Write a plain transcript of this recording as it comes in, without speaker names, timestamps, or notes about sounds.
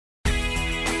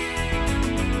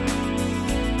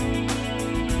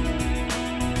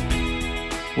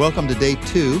Welcome to day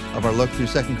 2 of our look through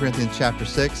 2 Corinthians chapter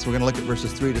 6. We're going to look at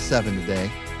verses 3 to 7 today.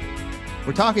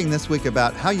 We're talking this week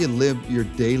about how you live your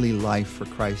daily life for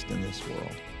Christ in this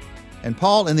world. And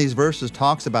Paul in these verses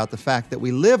talks about the fact that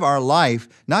we live our life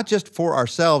not just for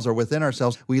ourselves or within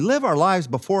ourselves, we live our lives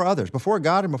before others, before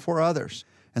God and before others.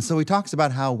 And so he talks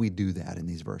about how we do that in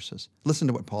these verses. Listen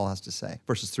to what Paul has to say,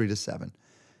 verses 3 to 7.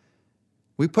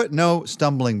 We put no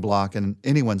stumbling block in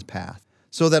anyone's path,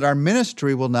 so that our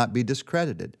ministry will not be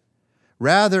discredited.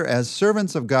 Rather, as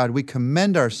servants of God, we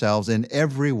commend ourselves in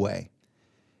every way,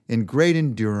 in great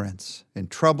endurance, in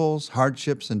troubles,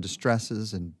 hardships, and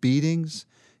distresses, in beatings,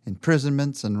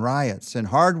 imprisonments, and riots, in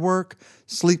hard work,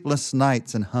 sleepless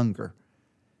nights, and hunger,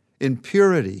 in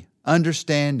purity,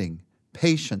 understanding,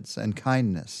 patience, and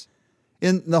kindness,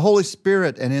 in the Holy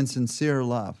Spirit and in sincere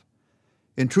love,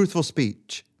 in truthful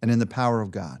speech and in the power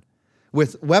of God,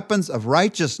 with weapons of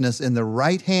righteousness in the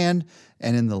right hand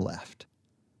and in the left.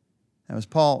 Now, as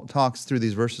Paul talks through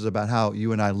these verses about how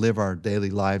you and I live our daily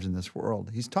lives in this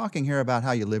world, he's talking here about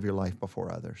how you live your life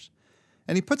before others.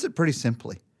 And he puts it pretty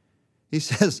simply. He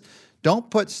says,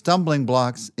 don't put stumbling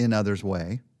blocks in others'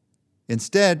 way.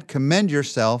 Instead, commend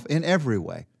yourself in every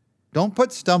way. Don't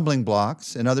put stumbling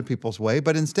blocks in other people's way,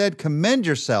 but instead commend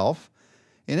yourself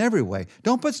in every way.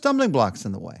 Don't put stumbling blocks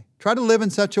in the way. Try to live in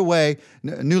such a way,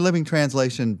 New Living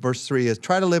Translation, verse 3 is,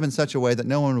 try to live in such a way that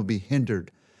no one will be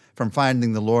hindered from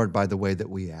finding the Lord by the way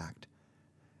that we act.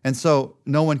 And so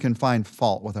no one can find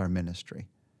fault with our ministry.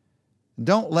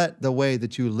 Don't let the way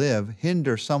that you live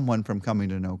hinder someone from coming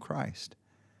to know Christ.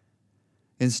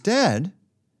 Instead,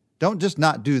 don't just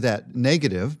not do that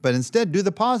negative, but instead do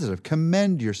the positive.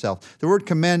 Commend yourself. The word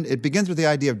commend, it begins with the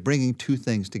idea of bringing two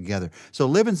things together. So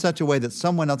live in such a way that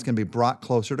someone else can be brought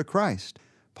closer to Christ.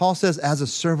 Paul says, as a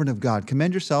servant of God,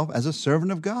 commend yourself as a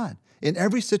servant of God. In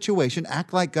every situation,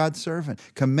 act like God's servant.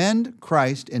 Commend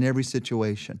Christ in every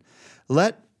situation.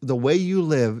 Let the way you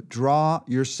live draw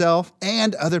yourself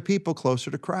and other people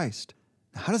closer to Christ.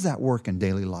 How does that work in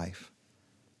daily life?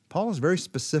 Paul is very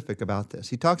specific about this.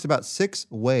 He talks about 6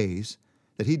 ways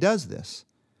that he does this.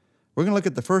 We're going to look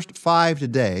at the first 5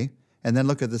 today and then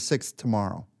look at the 6th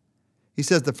tomorrow. He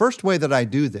says, the first way that I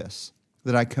do this,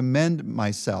 that I commend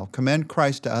myself, commend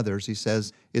Christ to others, he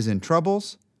says, is in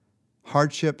troubles,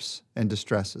 hardships, and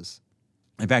distresses.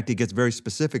 In fact, he gets very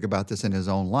specific about this in his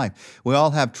own life. We all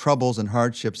have troubles and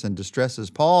hardships and distresses.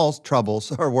 Paul's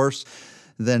troubles are worse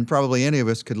than probably any of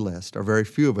us could list, or very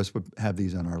few of us would have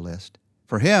these on our list.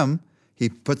 For him, he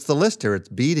puts the list here. It's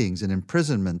beatings and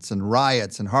imprisonments and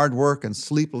riots and hard work and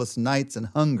sleepless nights and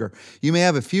hunger. You may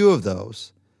have a few of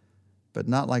those, but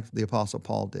not like the Apostle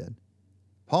Paul did.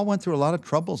 Paul went through a lot of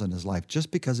troubles in his life just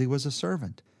because he was a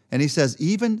servant. And he says,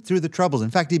 even through the troubles,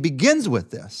 in fact, he begins with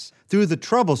this, through the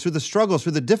troubles, through the struggles,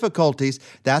 through the difficulties,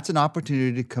 that's an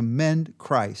opportunity to commend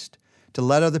Christ, to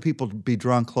let other people be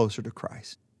drawn closer to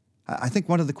Christ. I think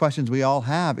one of the questions we all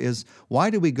have is, why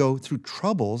do we go through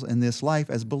troubles in this life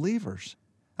as believers?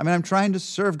 I mean, I'm trying to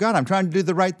serve God. I'm trying to do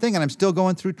the right thing, and I'm still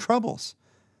going through troubles.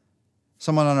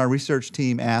 Someone on our research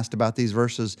team asked about these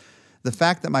verses, the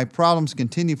fact that my problems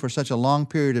continue for such a long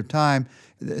period of time,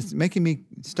 it's making me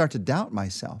start to doubt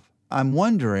myself. I'm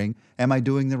wondering, am I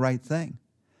doing the right thing?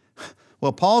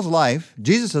 Well, Paul's life,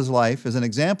 Jesus' life, is an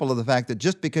example of the fact that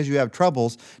just because you have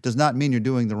troubles does not mean you're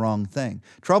doing the wrong thing.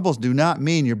 Troubles do not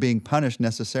mean you're being punished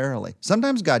necessarily.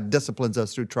 Sometimes God disciplines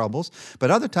us through troubles,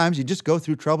 but other times you just go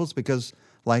through troubles because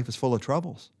life is full of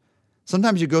troubles.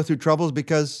 Sometimes you go through troubles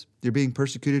because you're being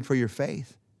persecuted for your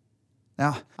faith.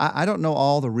 Now, I don't know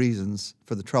all the reasons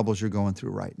for the troubles you're going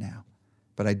through right now,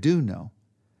 but I do know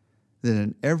that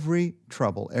in every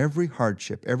trouble, every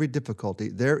hardship, every difficulty,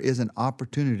 there is an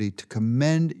opportunity to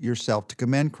commend yourself, to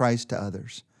commend Christ to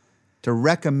others, to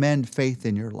recommend faith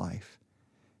in your life.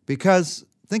 Because,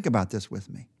 think about this with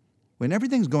me, when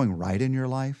everything's going right in your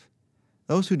life,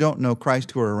 those who don't know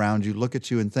Christ who are around you look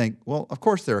at you and think, well, of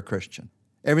course they're a Christian.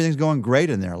 Everything's going great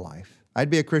in their life. I'd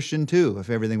be a Christian too if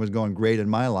everything was going great in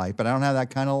my life, but I don't have that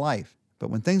kind of life. But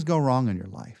when things go wrong in your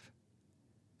life,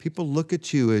 people look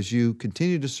at you as you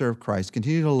continue to serve Christ,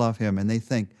 continue to love Him, and they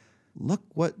think, look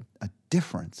what a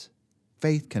difference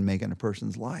faith can make in a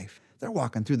person's life. They're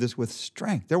walking through this with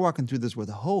strength. They're walking through this with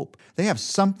hope. They have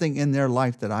something in their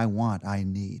life that I want, I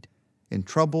need. In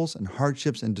troubles and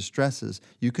hardships and distresses,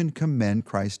 you can commend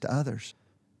Christ to others.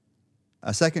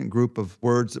 A second group of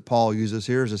words that Paul uses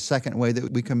here is a second way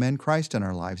that we commend Christ in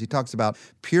our lives. He talks about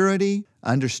purity,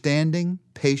 understanding,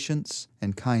 patience,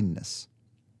 and kindness.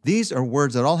 These are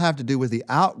words that all have to do with the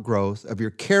outgrowth of your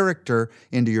character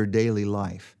into your daily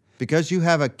life. Because you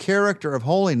have a character of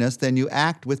holiness, then you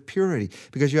act with purity.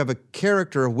 Because you have a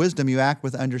character of wisdom, you act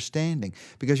with understanding.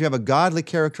 Because you have a godly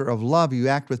character of love, you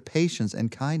act with patience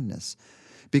and kindness.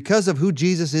 Because of who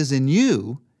Jesus is in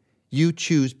you, you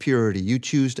choose purity. You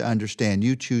choose to understand.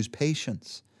 You choose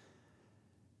patience.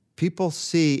 People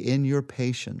see in your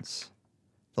patience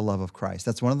the love of Christ.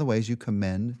 That's one of the ways you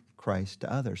commend Christ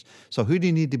to others. So who do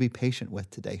you need to be patient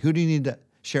with today? Who do you need to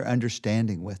share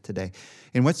understanding with today?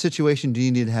 In what situation do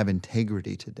you need to have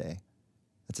integrity today?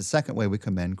 That's the second way we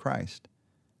commend Christ.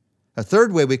 A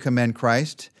third way we commend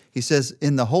Christ, he says,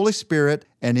 in the Holy Spirit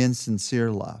and in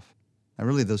sincere love. Now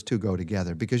really those two go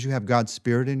together. Because you have God's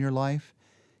Spirit in your life,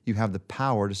 you have the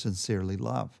power to sincerely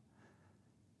love.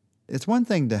 It's one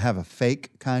thing to have a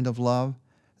fake kind of love,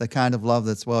 the kind of love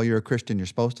that's, well, you're a Christian, you're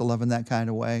supposed to love in that kind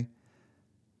of way.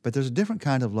 But there's a different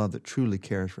kind of love that truly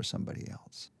cares for somebody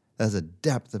else. There's a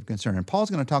depth of concern. And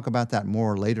Paul's going to talk about that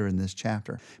more later in this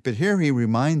chapter. But here he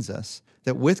reminds us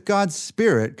that with God's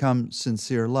Spirit comes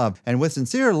sincere love. And with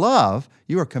sincere love,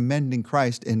 you are commending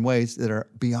Christ in ways that are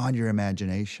beyond your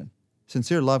imagination.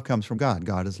 Sincere love comes from God.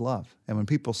 God is love. And when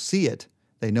people see it,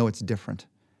 they know it's different.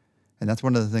 And that's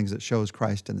one of the things that shows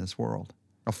Christ in this world.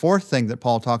 A fourth thing that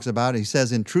Paul talks about, he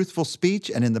says, in truthful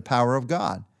speech and in the power of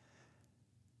God.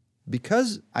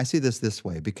 Because, I see this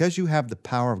way, because you have the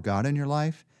power of God in your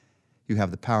life, you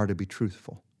have the power to be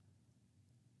truthful.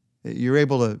 You're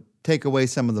able to take away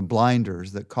some of the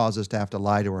blinders that cause us to have to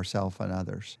lie to ourselves and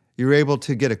others. You're able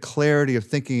to get a clarity of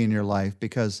thinking in your life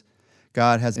because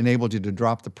God has enabled you to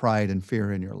drop the pride and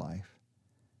fear in your life.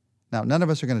 Now, none of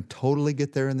us are going to totally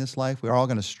get there in this life. We're all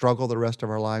going to struggle the rest of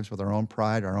our lives with our own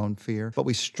pride, our own fear. But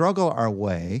we struggle our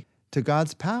way to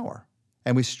God's power.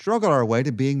 And we struggle our way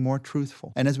to being more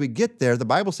truthful. And as we get there, the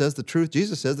Bible says the truth,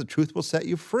 Jesus says the truth will set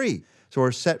you free. So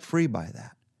we're set free by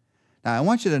that. Now, I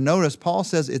want you to notice Paul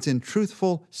says it's in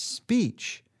truthful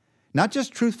speech. Not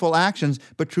just truthful actions,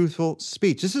 but truthful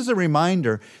speech. This is a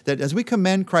reminder that as we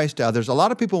commend Christ to others, a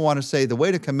lot of people want to say the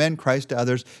way to commend Christ to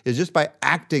others is just by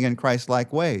acting in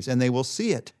Christ-like ways, and they will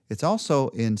see it. It's also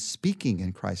in speaking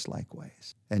in Christ-like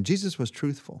ways. And Jesus was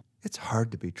truthful. It's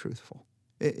hard to be truthful.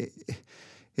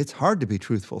 It's hard to be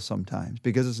truthful sometimes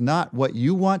because it's not what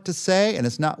you want to say and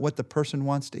it's not what the person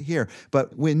wants to hear.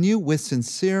 But when you, with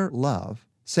sincere love,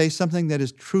 say something that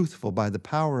is truthful by the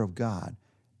power of God,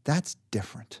 that's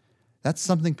different. That's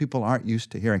something people aren't used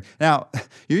to hearing. Now,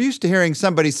 you're used to hearing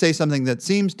somebody say something that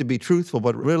seems to be truthful,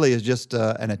 but really is just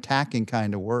an attacking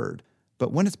kind of word.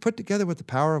 But when it's put together with the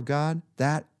power of God,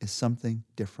 that is something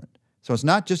different. So it's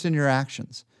not just in your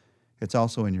actions, it's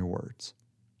also in your words.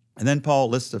 And then Paul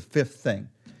lists a fifth thing.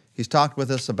 He's talked with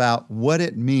us about what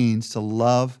it means to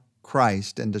love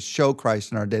Christ and to show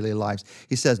Christ in our daily lives.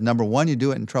 He says, number one, you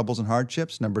do it in troubles and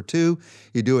hardships. Number two,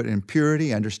 you do it in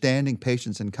purity, understanding,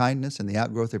 patience, and kindness, and the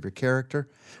outgrowth of your character.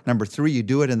 Number three, you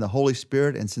do it in the Holy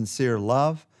Spirit and sincere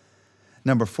love.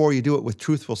 Number four, you do it with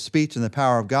truthful speech and the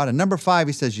power of God. And number five,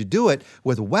 he says, you do it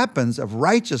with weapons of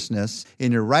righteousness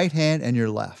in your right hand and your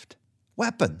left.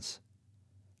 Weapons.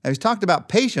 Now, he's talked about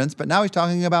patience, but now he's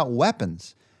talking about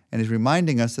weapons. And he's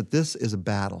reminding us that this is a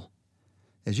battle.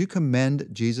 As you commend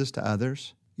Jesus to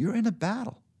others, you're in a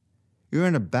battle. You're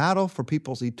in a battle for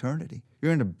people's eternity.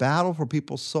 You're in a battle for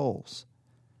people's souls.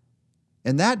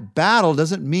 And that battle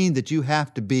doesn't mean that you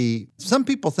have to be, some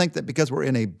people think that because we're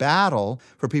in a battle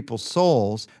for people's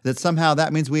souls, that somehow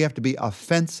that means we have to be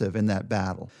offensive in that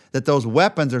battle, that those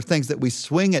weapons are things that we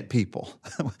swing at people.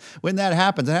 When that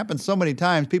happens, it happens so many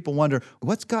times, people wonder,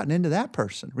 what's gotten into that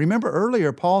person? Remember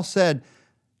earlier, Paul said,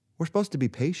 we're supposed to be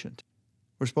patient.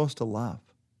 We're supposed to love.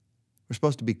 We're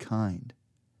supposed to be kind.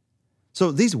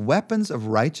 So these weapons of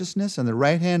righteousness on the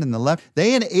right hand and the left,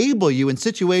 they enable you in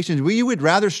situations where you would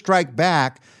rather strike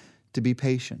back to be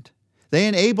patient. They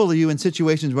enable you in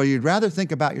situations where you'd rather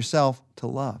think about yourself to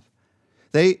love.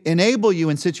 They enable you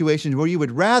in situations where you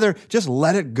would rather just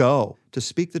let it go, to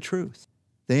speak the truth.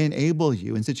 They enable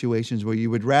you in situations where you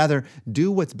would rather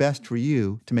do what's best for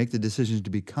you to make the decisions to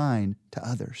be kind to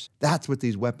others. That's what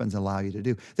these weapons allow you to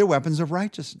do. They're weapons of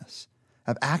righteousness,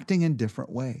 of acting in different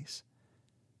ways.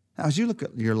 Now, as you look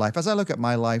at your life, as I look at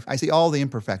my life, I see all the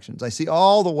imperfections. I see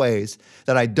all the ways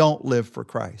that I don't live for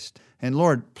Christ. And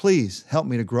Lord, please help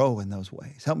me to grow in those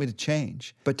ways. Help me to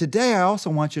change. But today, I also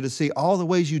want you to see all the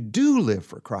ways you do live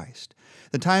for Christ.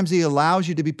 The times He allows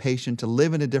you to be patient, to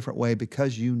live in a different way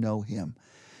because you know Him.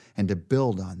 And to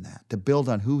build on that, to build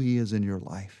on who He is in your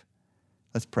life.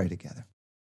 Let's pray together.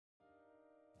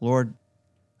 Lord,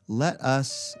 let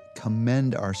us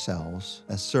commend ourselves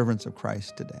as servants of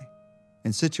Christ today.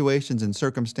 In situations and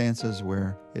circumstances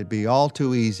where it'd be all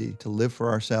too easy to live for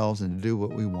ourselves and to do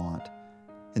what we want.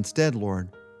 Instead, Lord,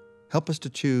 Help us to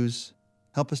choose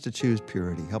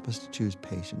purity. Help us to choose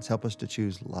patience. Help us to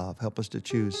choose love. Help us to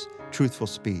choose truthful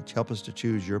speech. Help us to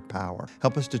choose your power.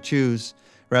 Help us to choose,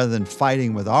 rather than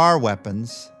fighting with our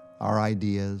weapons, our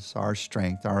ideas, our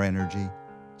strength, our energy.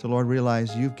 So Lord,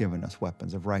 realize you've given us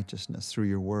weapons of righteousness through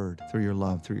your word, through your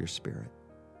love, through your spirit.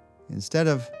 Instead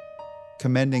of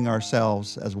commending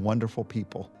ourselves as wonderful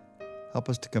people, help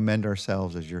us to commend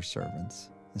ourselves as your servants.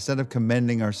 Instead of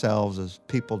commending ourselves as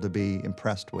people to be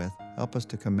impressed with, help us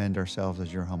to commend ourselves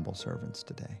as your humble servants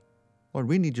today. Lord,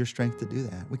 we need your strength to do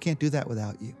that. We can't do that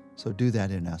without you. So do that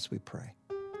in us, we pray.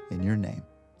 In your name,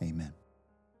 amen.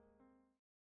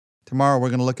 Tomorrow, we're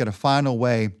going to look at a final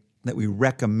way that we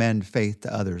recommend faith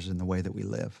to others in the way that we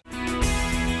live.